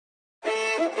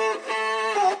To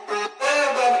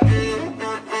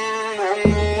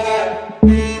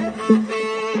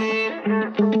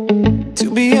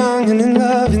be young and in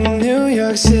love in New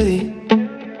York City.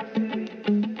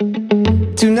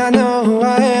 Do not know who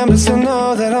I am, but still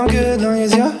know that I'm good long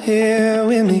as you're here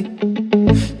with me.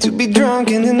 To be drunk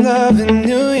and in love in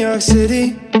New York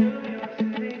City.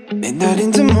 Midnight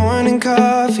into morning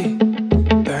coffee,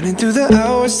 burning through the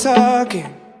hours talking.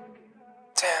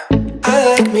 Damn,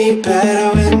 I like me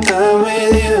better when I'm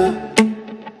with you.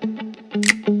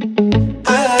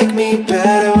 I like me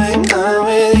better when I'm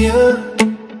with you.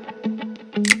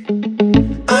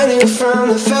 I knew from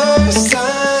the first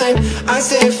time I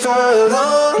stayed for a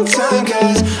long time,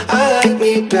 'cause I like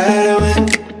me better when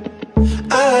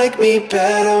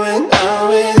I'm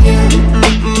with you.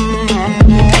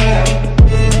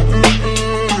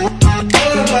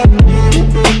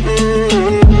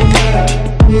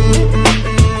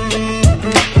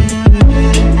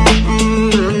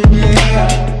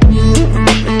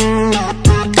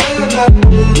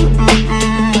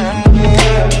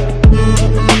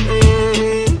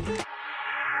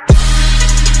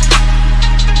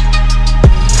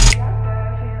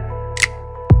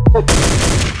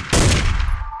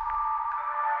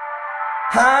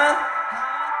 Huh?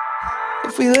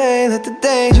 If we lay, let the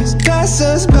day just pass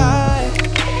us by.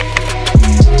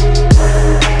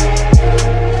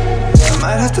 I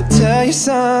might have to tell you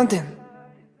something.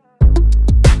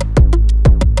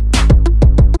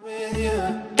 With you,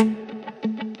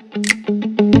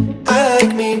 I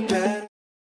like me better.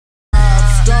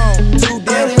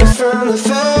 And from the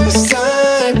first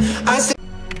time I said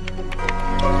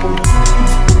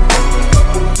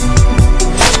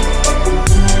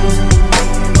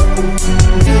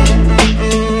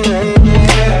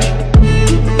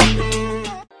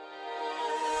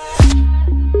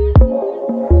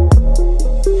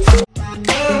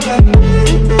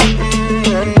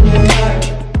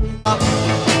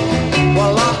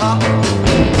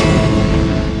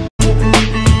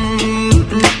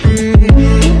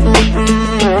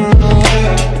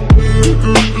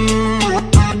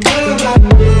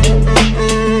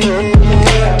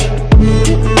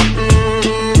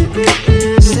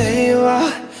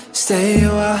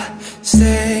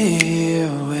stay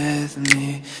with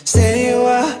me. Stay a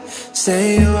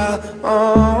while,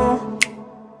 oh.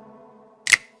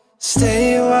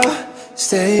 Stay a while,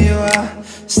 stay